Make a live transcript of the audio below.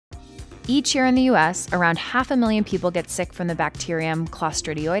Each year in the US, around 500,000 people get sick from the bacterium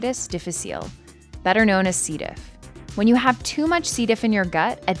Clostridioides difficile, better known as C. diff. When you have too much C. diff in your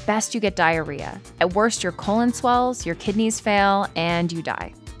gut, at best you get diarrhea. At worst, your colon swells, your kidneys fail, and you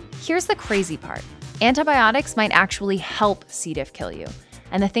die. Here's the crazy part. Antibiotics might actually help C. diff kill you,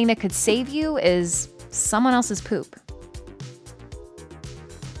 and the thing that could save you is someone else's poop.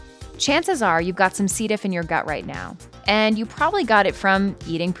 Chances are you've got some C. diff in your gut right now, and you probably got it from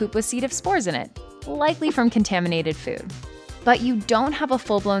eating poop with C. diff spores in it, likely from contaminated food. But you don't have a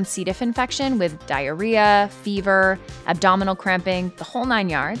full-blown C. diff infection with diarrhea, fever, abdominal cramping, the whole 9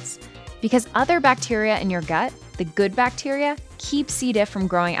 yards, because other bacteria in your gut, the good bacteria, keep C. diff from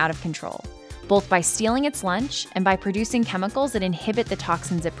growing out of control, both by stealing its lunch and by producing chemicals that inhibit the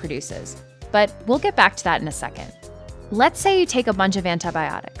toxins it produces. But we'll get back to that in a second. Let's say you take a bunch of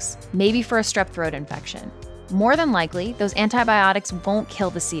antibiotics, maybe for a strep throat infection. More than likely, those antibiotics won't kill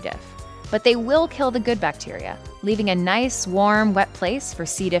the C. diff, but they will kill the good bacteria, leaving a nice, warm, wet place for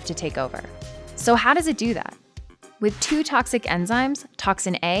C. diff to take over. So how does it do that? With two toxic enzymes,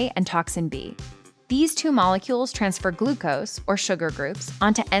 toxin A and toxin B. These two molecules transfer glucose, or sugar groups,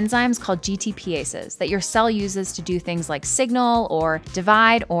 onto enzymes called GTPases that your cell uses to do things like signal or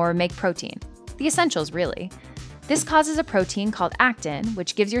divide or make protein. The essentials, really. This causes a protein called actin,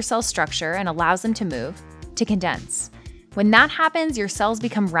 which gives your cells structure and allows them to move, to condense. When that happens, your cells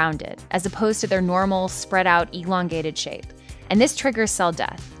become rounded, as opposed to their normal, spread out, elongated shape. And this triggers cell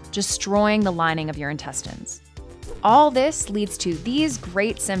death, destroying the lining of your intestines. All this leads to these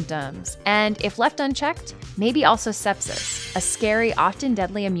great symptoms, and if left unchecked, maybe also sepsis, a scary, often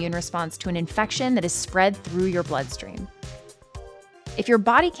deadly immune response to an infection that is spread through your bloodstream. If your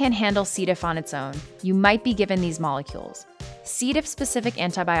body can't handle C. diff on its own, you might be given these molecules: C. diff-specific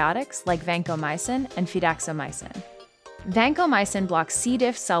antibiotics like vancomycin and fidaxomicin. Vancomycin blocks C.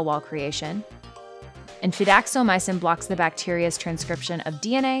 diff cell wall creation, and fidaxomicin blocks the bacteria's transcription of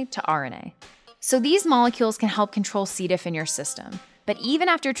DNA to RNA. So these molecules can help control C. diff in your system, but even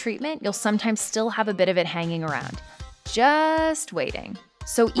after treatment, you'll sometimes still have a bit of it hanging around, just waiting.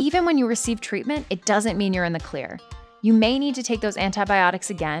 So even when you receive treatment, it doesn't mean you're in the clear. You may need to take those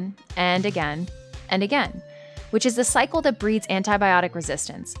antibiotics again and again and again, which is the cycle that breeds antibiotic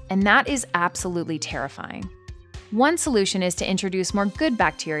resistance, and that is absolutely terrifying. One solution is to introduce more good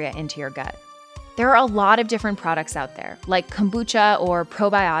bacteria into your gut. There are a lot of different products out there, like kombucha or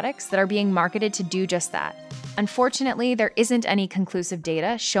probiotics, that are being marketed to do just that. Unfortunately, there isn't any conclusive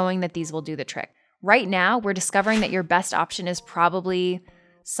data showing that these will do the trick. Right now, we're discovering that your best option is probably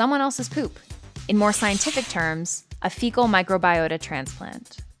someone else's poop. In more scientific terms, a fecal microbiota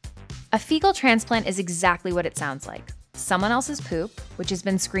transplant. A fecal transplant is exactly what it sounds like. Someone else's poop, which has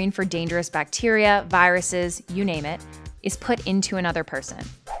been screened for dangerous bacteria, viruses, you name it, is put into another person.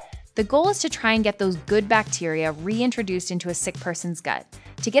 The goal is to try and get those good bacteria reintroduced into a sick person's gut,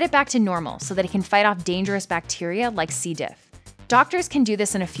 to get it back to normal so that it can fight off dangerous bacteria like C. diff. Doctors can do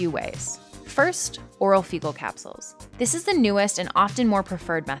this in a few ways. First, oral fecal capsules. This is the newest and often more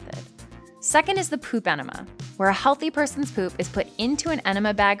preferred method. Second is the poop enema, where a healthy person's poop is put into an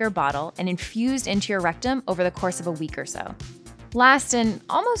enema bag or bottle and infused into your rectum over the course of a week or so. Last, and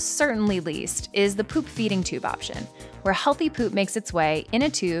almost certainly least, is the poop feeding tube option, where healthy poop makes its way in a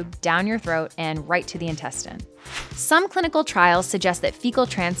tube down your throat and right to the intestine. Some clinical trials suggest that fecal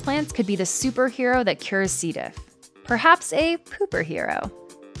transplants could be the superhero that cures C. diff. Perhaps a pooper hero.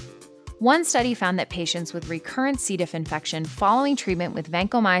 One study found that patients with recurrent C. diff infection following treatment with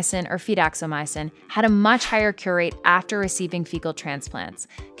vancomycin or fidaxomicin had a much higher cure rate after receiving fecal transplants,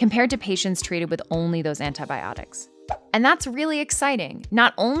 compared to patients treated with only those antibiotics. And that's really exciting,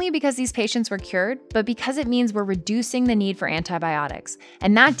 not only because these patients were cured, but because it means we're reducing the need for antibiotics,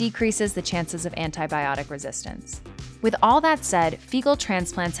 and that decreases the chances of antibiotic resistance. With all that said, fecal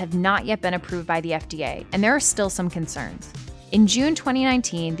transplants have not yet been approved by the FDA, and there are still some concerns. In June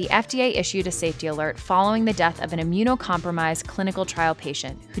 2019, the FDA issued a safety alert following the death of an immunocompromised clinical trial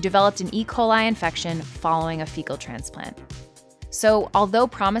patient who developed an E. coli infection following a fecal transplant. So, although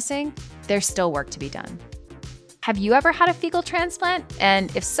promising, there's still work to be done. Have you ever had a fecal transplant?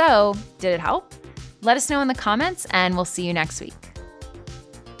 And if so, did it help? Let us know in the comments, and we'll see you next week.